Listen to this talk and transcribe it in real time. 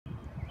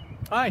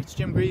Hi, it's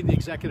Jim Green, the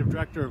Executive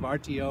Director of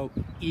RTO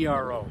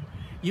ERO.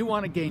 You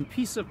want to gain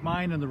peace of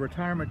mind in the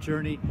retirement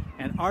journey,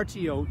 and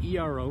RTO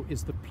ERO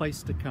is the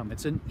place to come.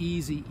 It's an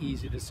easy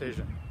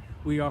decision.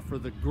 We offer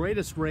the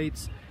greatest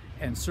rates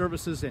and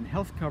services and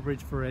health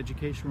coverage for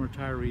education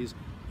retirees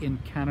in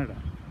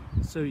Canada.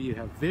 So you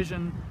have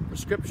vision,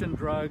 prescription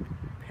drug,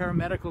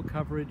 paramedical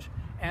coverage,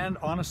 and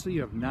honestly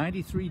you have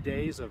 93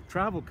 days of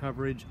travel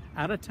coverage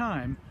at a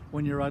time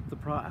when you're out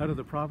of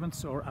the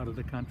province or out of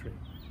the country.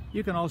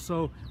 You can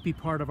also be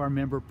part of our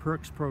Member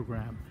Perks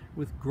program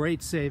with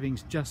great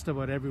savings just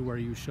about everywhere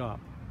you shop.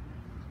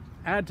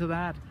 Add to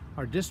that,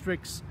 our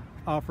districts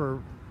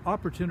offer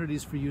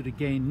opportunities for you to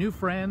gain new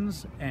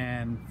friends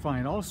and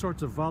find all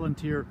sorts of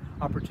volunteer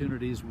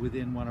opportunities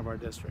within one of our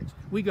districts.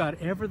 We got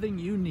everything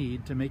you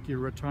need to make your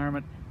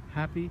retirement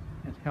happy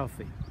and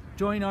healthy.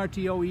 Join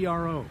RTO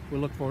ERO. We'll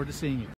look forward to seeing you.